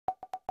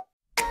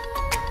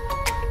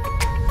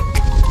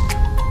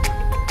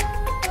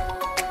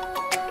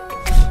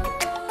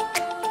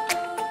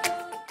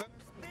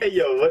Hey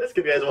yo, what is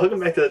good guys? Welcome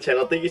back to the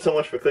channel. Thank you so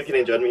much for clicking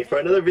and joining me for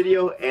another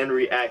video and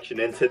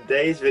reaction. In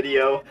today's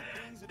video,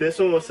 this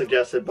one was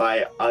suggested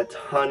by a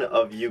ton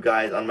of you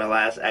guys on my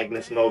last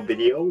Agnez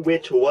video,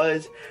 which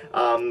was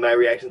my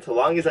reaction to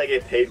Long As I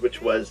Get Paid,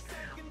 which was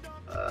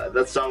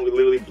that song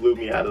literally blew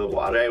me out of the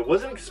water. I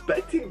wasn't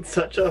expecting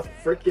such a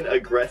freaking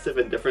aggressive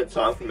and different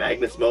song from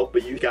Agnez,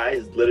 but you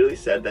guys literally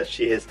said that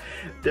she has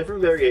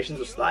different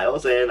variations of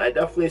styles, and I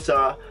definitely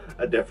saw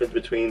a difference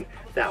between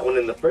that one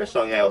and the first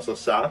song I also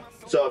saw.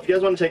 So if you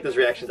guys want to check those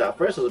reactions out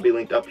first, those will be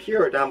linked up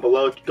here or down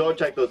below. Go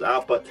check those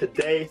out. But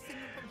today,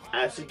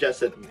 as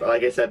suggested,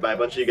 like I said, by a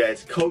bunch of you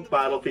guys, Coke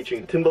Bottle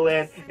featuring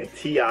Timbaland and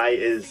T.I.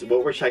 is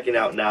what we're checking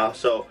out now.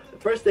 So the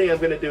first thing I'm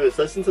going to do is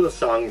listen to the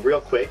song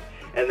real quick,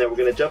 and then we're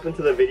going to jump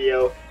into the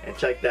video and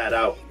check that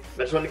out. I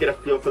just want to get a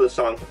feel for the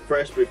song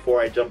first before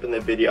I jump in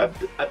the video.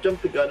 I've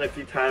jumped the gun a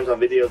few times on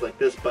videos like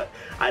this, but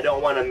I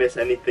don't want to miss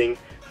anything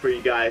for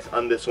you guys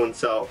on this one.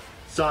 So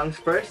songs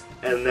first,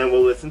 and then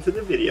we'll listen to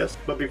the videos.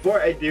 But before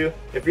I do,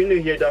 if you're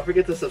new here, don't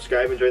forget to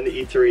subscribe and join the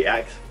E to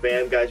React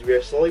fam. Guys, we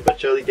are slowly but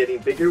surely getting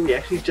bigger. We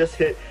actually just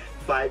hit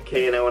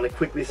 5K, and I want to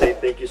quickly say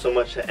thank you so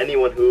much to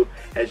anyone who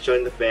has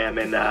joined the fam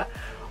and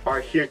are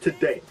here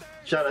today.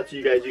 Shout out to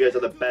you guys. You guys are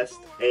the best,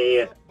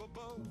 and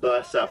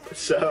bless up.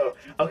 So,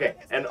 okay,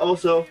 and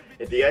also,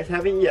 if you guys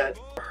haven't yet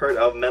heard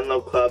of Menlo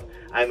Club,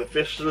 I'm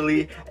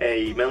officially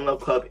a Menlo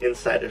Club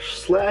insider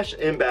 /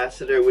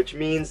 ambassador, which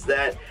means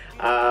that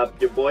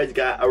your boys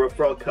got a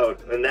referral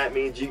code, and that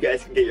means you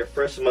guys can get your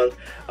first month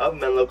of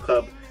Menlo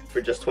Club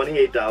for just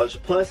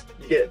 $28, plus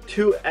you get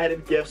 2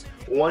 added gifts.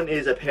 One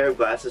is a pair of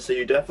glasses, so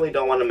you definitely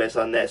don't want to miss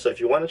on that. So if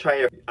you want to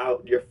try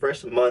out your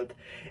first month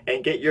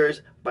and get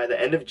yours by the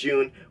end of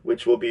June,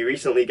 which will be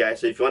recently, guys,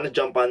 so if you want to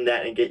jump on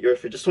that and get yours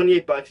for just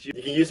 28 bucks, you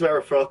can use my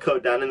referral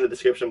code down in the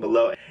description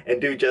below and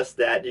do just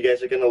that. You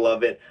guys are gonna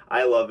love it.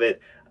 I love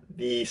it.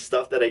 The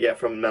stuff that I get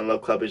from Menlo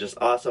Club is just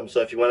awesome. So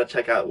if you want to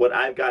check out what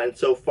I've gotten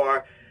so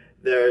far,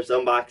 there's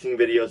unboxing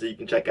videos that you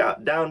can check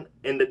out down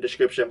in the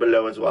description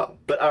below as well.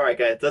 But alright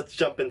guys, let's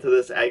jump into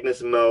this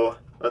Agnez Mo.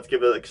 Let's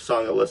give the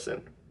song a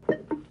listen.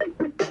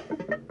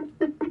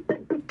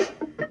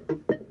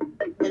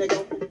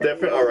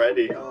 Different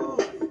already.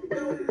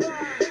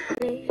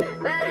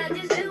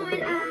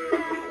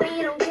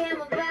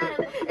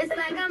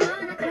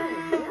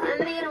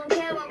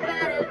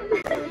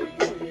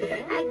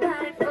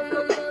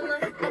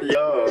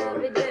 Yo,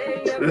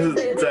 this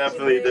is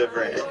definitely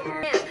different.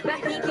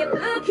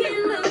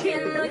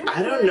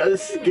 I don't know,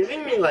 this is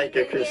giving me like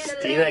a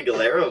Christina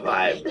Aguilera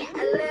vibe.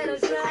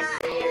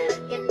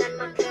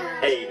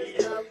 Hey.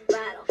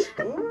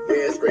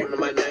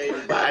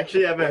 I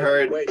actually haven't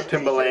heard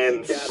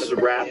Timbaland's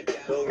rap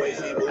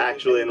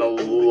actually in a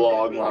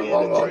long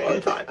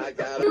time.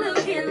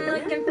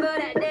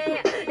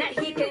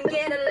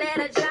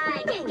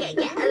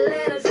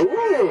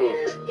 Ooh.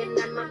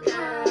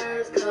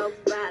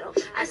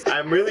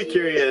 I'm really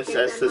curious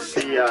as to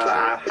see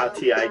how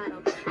T.I.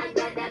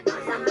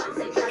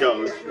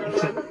 goes.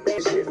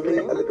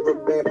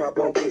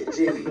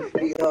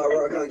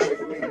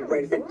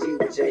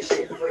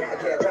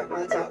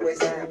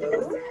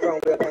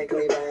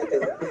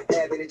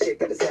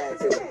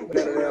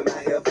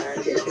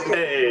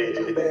 Hey.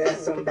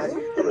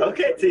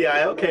 Okay,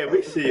 T.I., okay,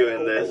 we see you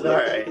in this.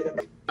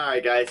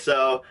 Alright guys,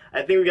 so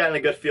I think we got a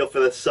good feel for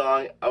this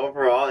song.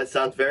 Overall, it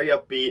sounds very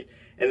upbeat,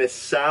 and it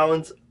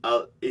sounds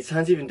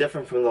even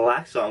different from the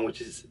last song,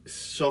 which is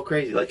so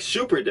crazy, like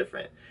super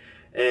different.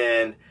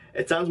 And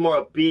it sounds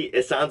more upbeat.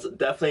 It sounds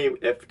definitely,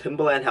 if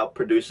Timbaland helped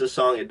produce this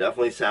song, it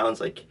definitely sounds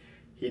like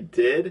he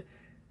did.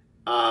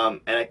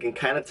 And I can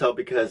kind of tell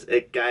because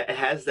it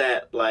has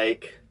that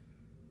like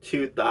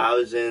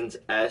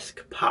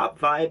 2000s-esque pop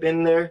vibe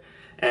in there,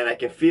 and I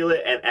can feel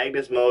it. And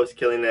Agnez Mo is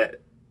killing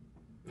it.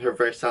 Her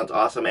verse sounds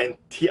awesome, and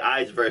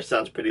T.I.'s verse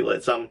sounds pretty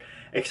lit. So I'm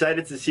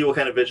excited to see what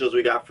kind of visuals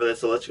we got for this.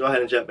 So let's go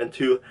ahead and jump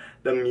into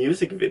the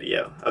music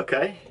video,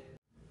 okay?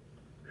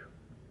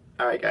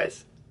 Alright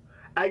guys,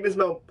 Agnez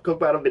Mo Coke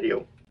Bottle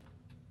video.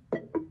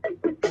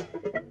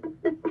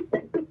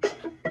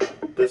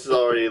 This is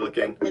already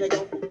looking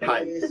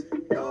hype.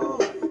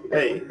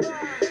 Hey.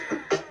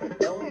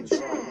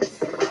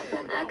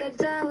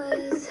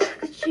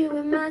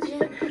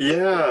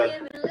 Yeah.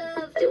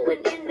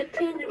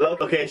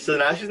 Okay, so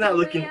now she's not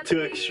looking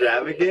too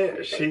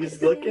extravagant.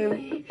 She's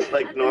looking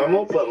like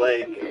normal, but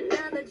like,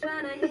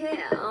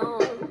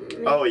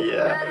 oh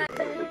yeah.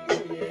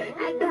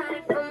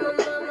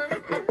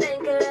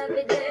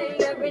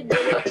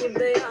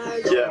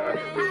 Yeah.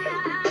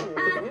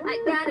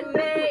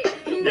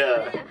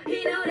 Yeah.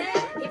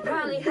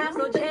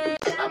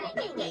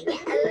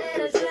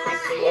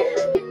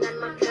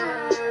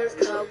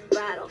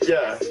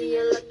 Yeah.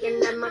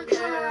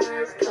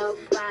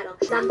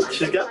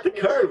 She's got the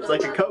curves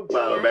like a Coke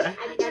bottle, man.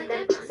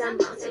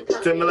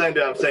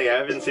 Timbaland, I'm saying, I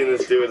haven't seen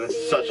this dude in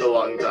such a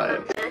long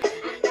time.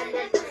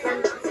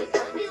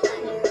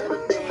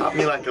 Pop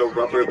me like a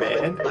rubber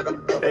band.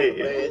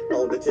 Hey.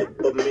 On the tip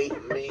of me,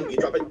 you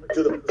drop it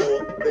to the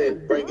floor,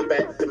 then bring it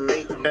back to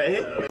me.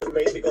 Hey.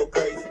 Make me go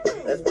crazy.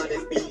 That's why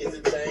this beat is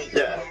insane.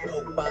 Yeah.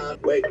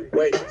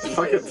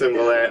 fucking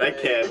Timbaland. I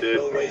can't, dude.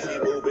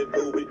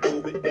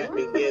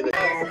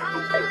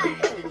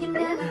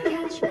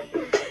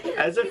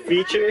 As a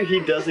feature, he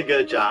does a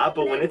good job,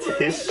 but when it's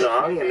his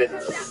song and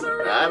it's,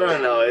 I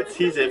don't know,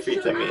 he's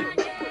iffy to me.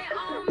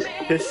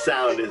 His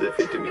sound is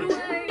iffy to me.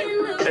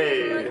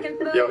 Hey,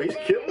 yo, he's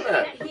killing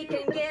that.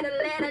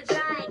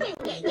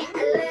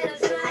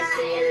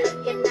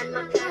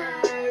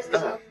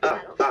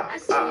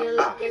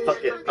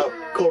 Fuck it up.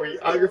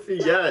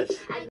 Choreography, yes.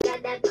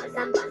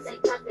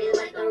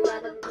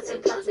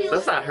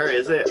 That's not her,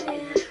 is it?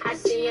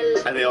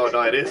 And they all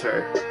know it is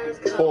her.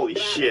 Holy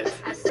shit.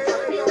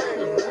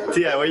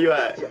 T.I., where you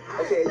at?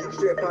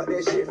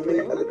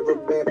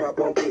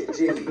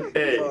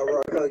 Hey.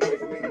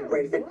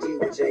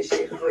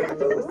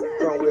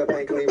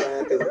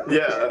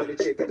 Yeah.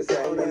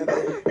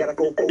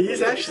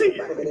 He's actually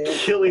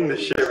killing the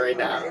shit right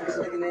now.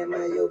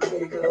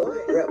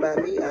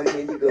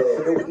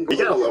 He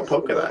got a little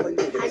poke of that.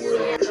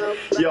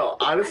 Yo,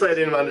 honestly, I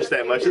didn't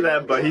understand much of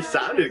that, but he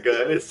sounded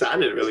good. It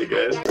sounded really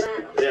good.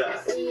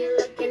 Yeah.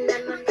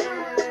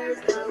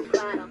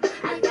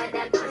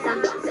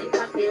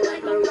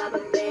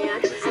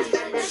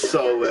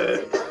 So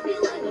lit.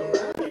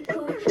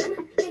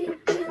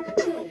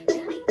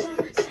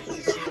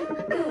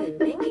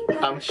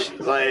 I'm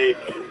like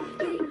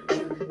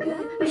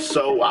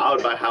so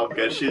wowed by how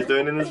good she's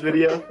doing in this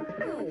video.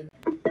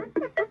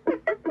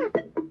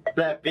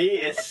 That beat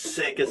is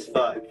sick as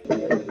fuck.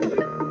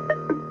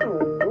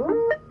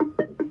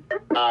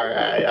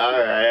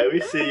 Alright,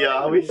 we see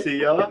y'all,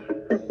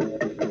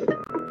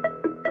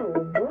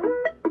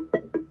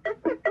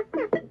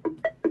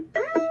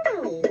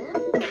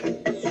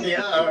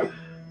 Yeah,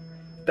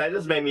 that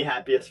just made me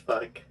happy as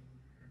fuck.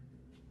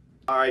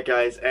 Alright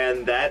guys,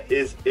 and that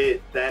is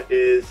it. That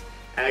is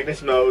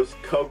Agnez Mo's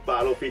Coke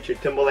Bottle featuring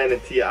Timbaland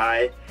and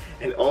T.I.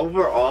 And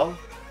overall,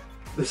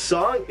 the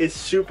song is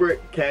super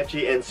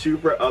catchy and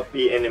super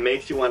upbeat, and it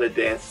makes you want to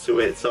dance to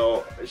it.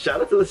 So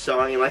shout out to the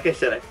song, and like I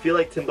said, I feel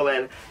like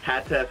Timbaland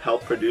had to have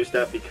helped produce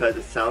that because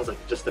it sounds like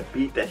just a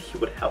beat that he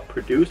would help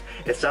produce.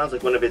 It sounds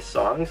like one of his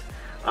songs.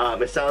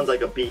 It sounds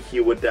like a beat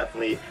he would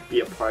definitely be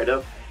a part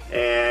of.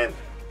 And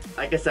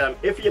like I said, I'm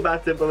iffy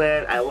about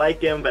Timbaland. I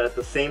like him, but at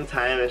the same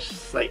time, it's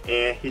just like,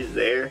 he's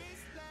there.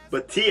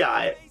 But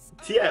T.I.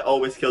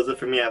 always kills it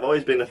for me. I've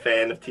always been a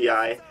fan of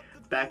T.I.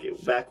 back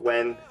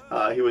when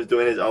he was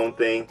doing his own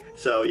thing.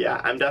 So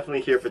yeah, I'm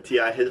definitely here for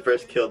T.I. His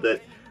verse killed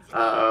it.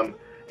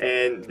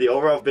 And the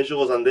overall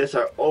visuals on this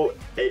are,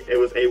 it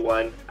was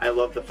A1. I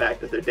love the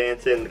fact that they're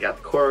dancing. They got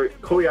the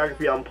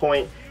choreography on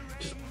point.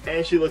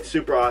 And she looks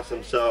super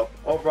awesome. So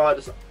overall,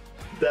 just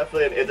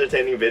definitely an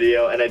entertaining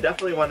video, and I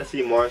definitely want to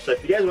see more. So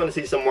if you guys want to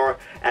see some more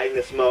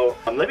Agnez Mo,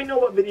 let me know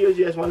what videos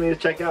you guys want me to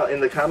check out in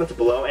the comments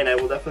below, and I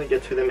will definitely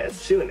get to them as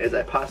soon as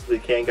I possibly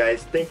can,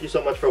 guys. Thank you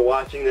so much for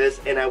watching this,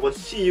 and I will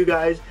see you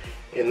guys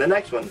in the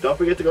next one. Don't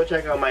forget to go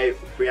check out my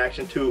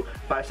reaction to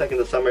 5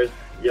 Seconds of Summer's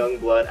Young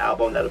Blood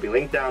album. That'll be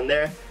linked down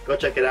there. Go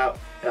check it out,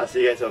 and I'll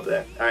see you guys over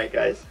there. Alright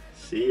guys,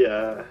 see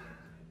ya.